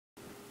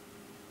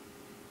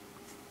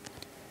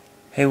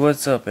Hey,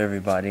 what's up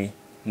everybody?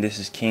 This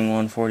is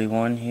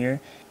King141 here,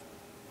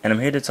 and I'm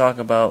here to talk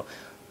about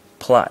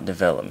plot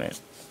development.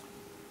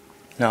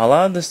 Now, a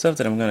lot of the stuff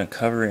that I'm going to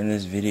cover in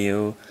this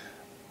video,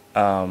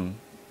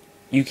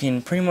 you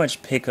can pretty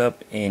much pick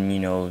up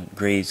in,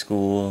 grade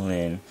school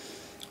and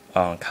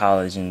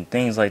college and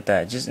things like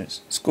that. Just in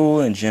school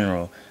in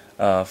general,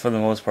 for the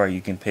most part,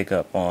 you can pick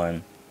up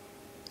on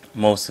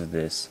most of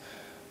this.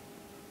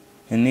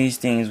 And these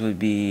things would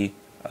be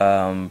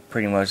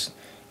pretty much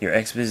your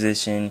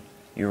exposition,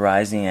 your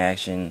rising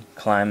action,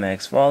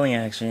 climax, falling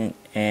action,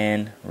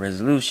 and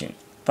resolution.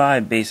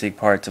 5 basic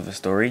parts of a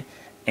story,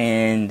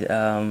 and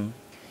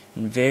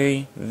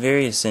very,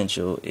 very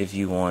essential if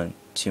you want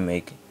to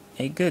make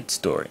a good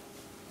story.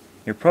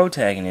 Your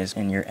protagonist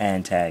and your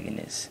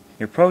antagonist.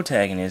 Your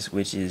protagonist,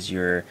 which is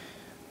your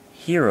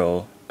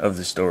hero of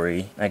the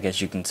story, I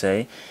guess you can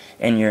say,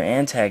 and your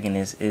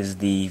antagonist is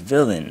the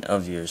villain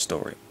of your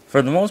story.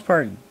 For the most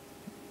part,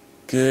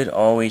 good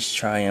always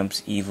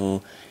triumphs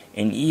evil,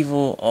 and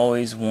evil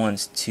always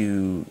wants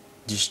to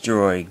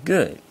destroy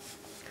good.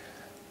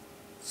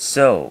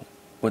 So,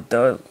 with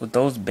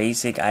those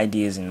basic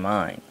ideas in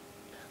mind,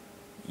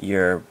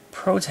 your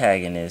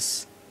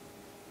protagonist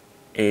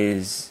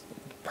is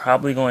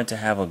probably going to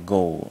have a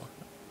goal,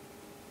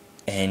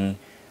 and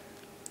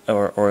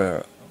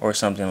or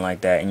something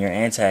like that, and your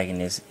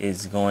antagonist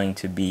is going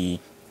to be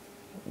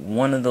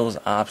one of those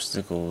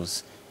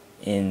obstacles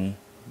in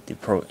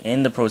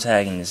the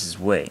protagonist's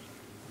way.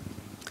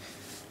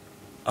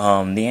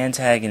 The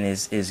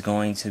antagonist is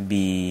going to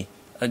be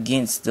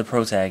against the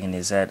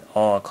protagonist at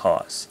all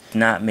costs,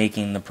 not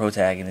making the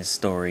protagonist's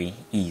story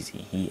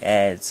easy.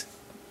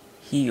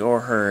 He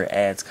or her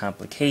adds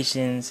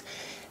complications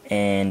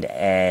and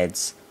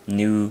adds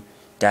new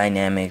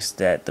dynamics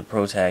that the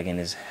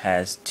protagonist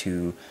has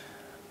to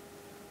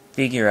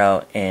figure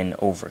out and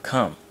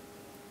overcome.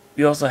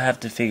 We also have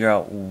to figure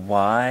out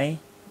why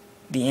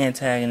the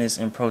antagonist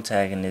and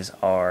protagonist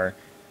are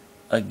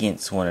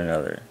against one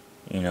another,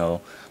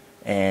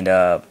 and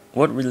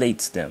what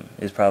relates them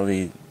is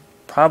probably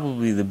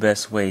the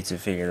best way to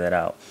figure that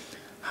out.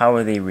 How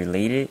are they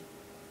related?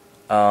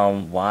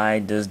 Why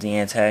does the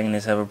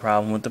antagonist have a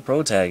problem with the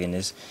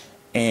protagonist?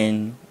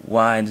 And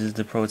why does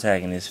the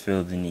protagonist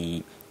feel the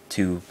need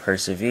to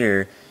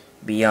persevere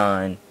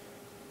beyond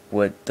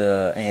what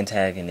the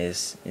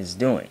antagonist is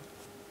doing?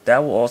 That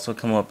will also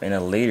come up in a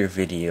later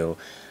video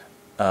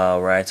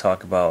where I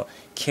talk about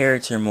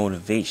character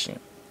motivation.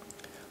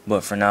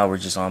 But for now, we're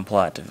just on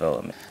plot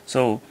development.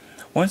 So,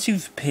 once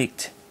you've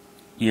picked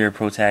your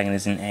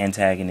protagonist and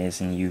antagonist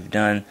and you've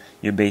done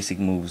your basic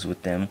moves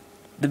with them,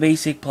 the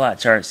basic plot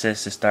chart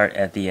says to start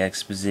at the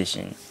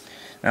exposition.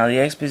 Now,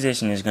 the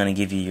exposition is going to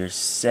give you your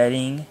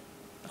setting,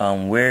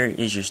 where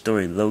is your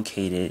story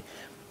located,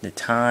 the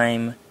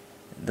time,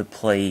 the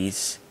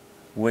place,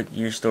 what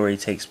your story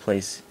takes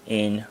place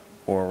in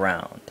or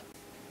around.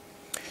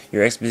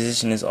 Your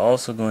exposition is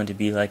also going to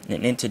be like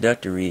an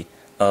introductory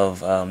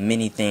of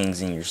many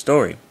things in your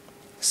story,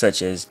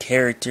 such as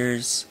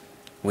characters,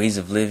 ways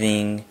of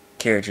living,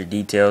 character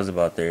details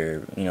about their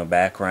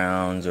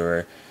backgrounds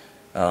or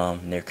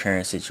their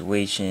current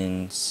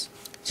situations.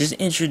 Just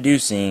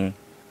introducing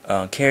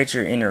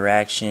character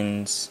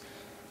interactions,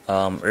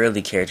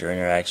 early character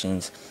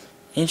interactions,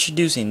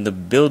 introducing the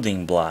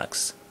building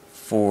blocks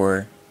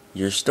for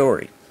your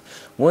story.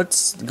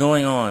 What's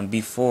going on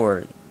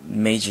before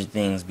major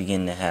things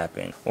begin to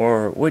happen?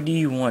 Or what do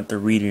you want the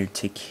reader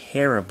to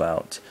care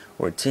about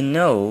or to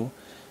know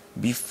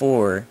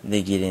before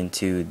they get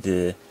into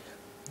the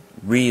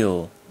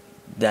real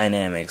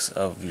dynamics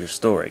of your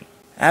story?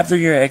 After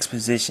your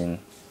exposition,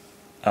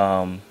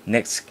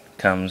 next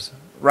comes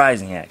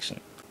rising action.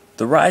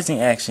 The rising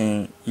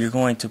action, you're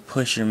going to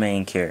push your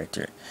main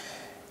character.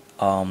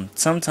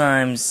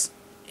 Sometimes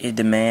it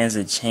demands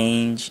a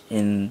change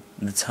in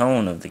the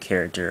tone of the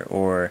character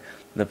or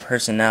the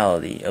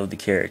personality of the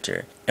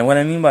character. And what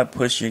I mean by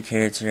push your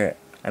character,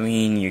 I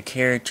mean your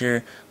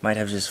character might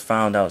have just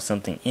found out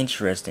something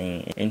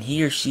interesting and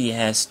he or she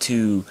has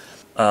to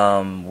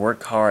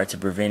work hard to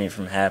prevent it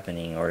from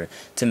happening or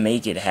to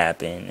make it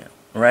happen.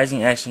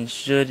 Rising action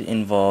should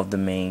involve the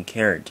main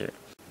character.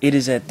 It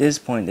is at this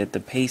point that the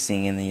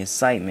pacing and the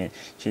excitement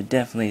should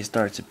definitely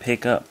start to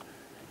pick up.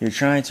 You're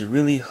trying to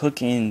really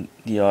hook in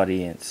the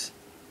audience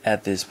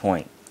at this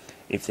point.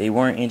 If they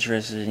weren't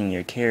interested in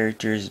your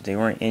characters, if they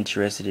weren't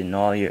interested in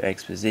all your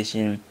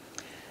exposition,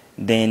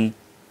 then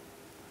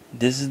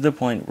this is the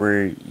point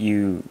where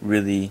you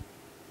really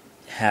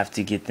have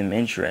to get them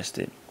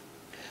interested.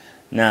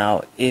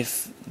 Now,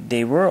 if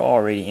they were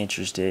already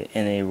interested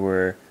and they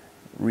were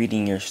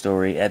reading your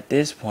story, at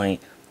this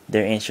point,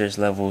 their interest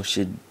level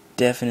should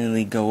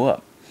definitely go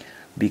up,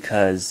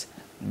 because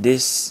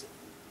this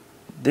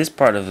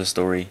part of the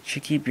story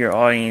should keep your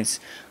audience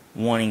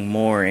wanting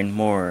more and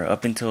more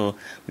up until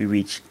we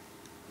reach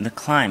the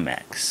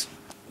climax.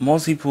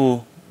 Most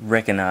people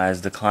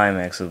recognize the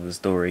climax of the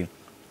story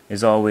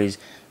is always,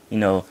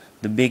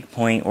 the big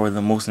point or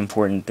the most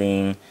important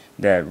thing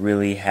that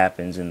really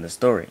happens in the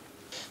story.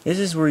 This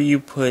is where you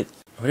put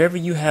whatever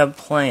you have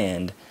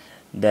planned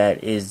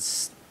that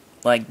is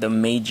like the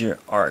major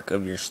arc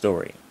of your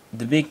story.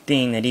 The big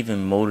thing that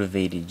even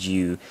motivated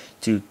you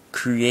to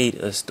create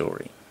a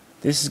story.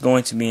 This is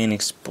going to be an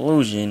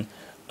explosion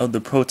of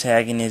the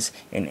protagonist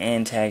and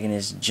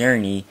antagonist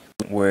journey,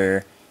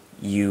 where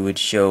you would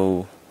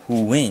show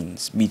who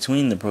wins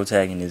between the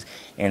protagonist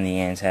and the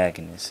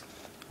antagonist.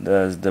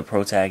 Does the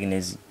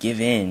protagonist give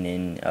in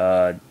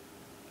and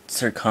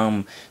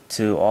succumb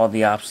to all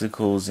the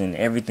obstacles and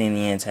everything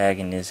the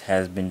antagonist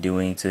has been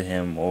doing to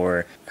him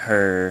or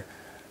her,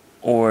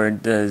 or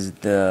does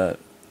the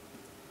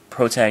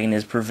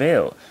protagonist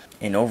prevail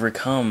and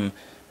overcome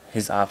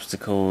his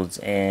obstacles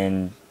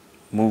and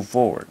move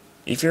forward?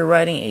 If you're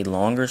writing a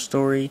longer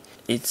story,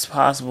 it's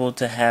possible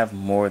to have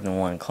more than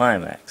one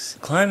climax.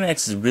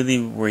 Climax is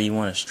really where you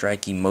want to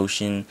strike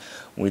emotion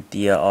with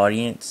the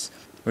audience,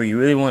 where you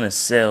really want to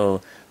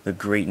sell the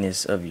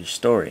greatness of your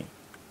story.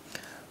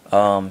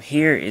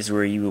 Here is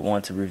where you would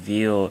want to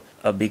reveal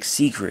a big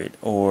secret,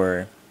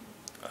 or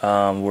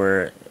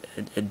where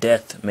a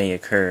death may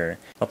occur,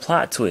 a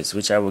plot twist,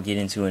 which I will get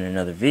into in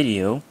another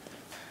video.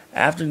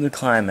 After the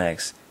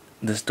climax,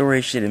 the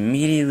story should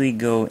immediately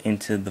go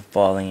into the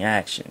falling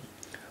action,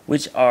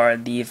 which are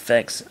the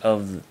effects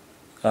of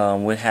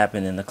what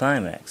happened in the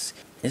climax.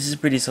 This is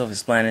pretty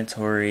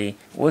self-explanatory.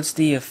 What's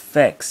the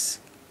effects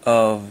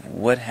of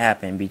what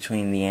happened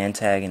between the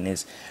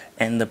antagonist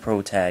and the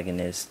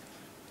protagonist?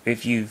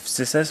 If you've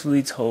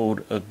successfully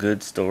told a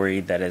good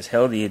story that has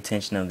held the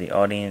attention of the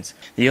audience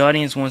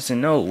wants to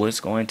know what's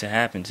going to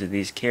happen to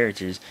these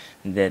characters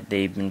that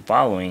they've been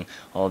following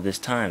all this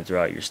time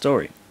throughout your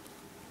story.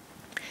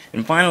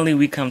 And finally,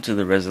 we come to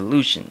the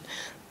resolution.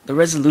 The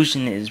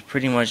resolution is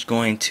pretty much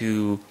going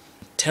to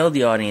tell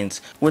the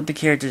audience what the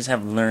characters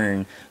have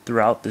learned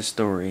throughout the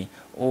story,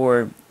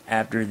 or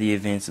after the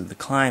events of the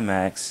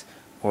climax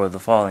or the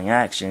falling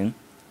action.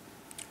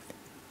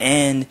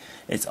 And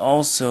it's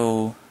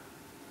also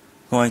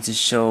going to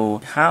show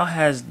how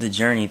has the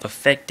journey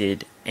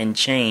affected and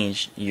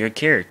changed your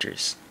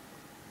characters.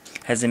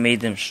 Has it made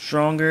them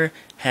stronger?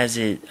 Has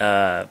it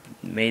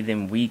made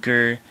them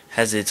weaker?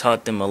 Has it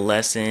taught them a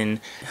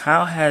lesson?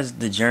 How has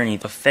the journey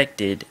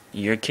affected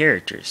your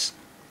characters?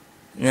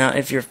 Now,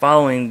 if you're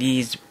following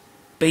these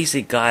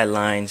basic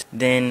guidelines,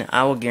 then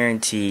I will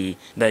guarantee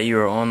that you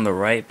are on the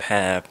right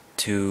path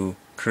to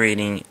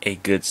creating a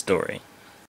good story.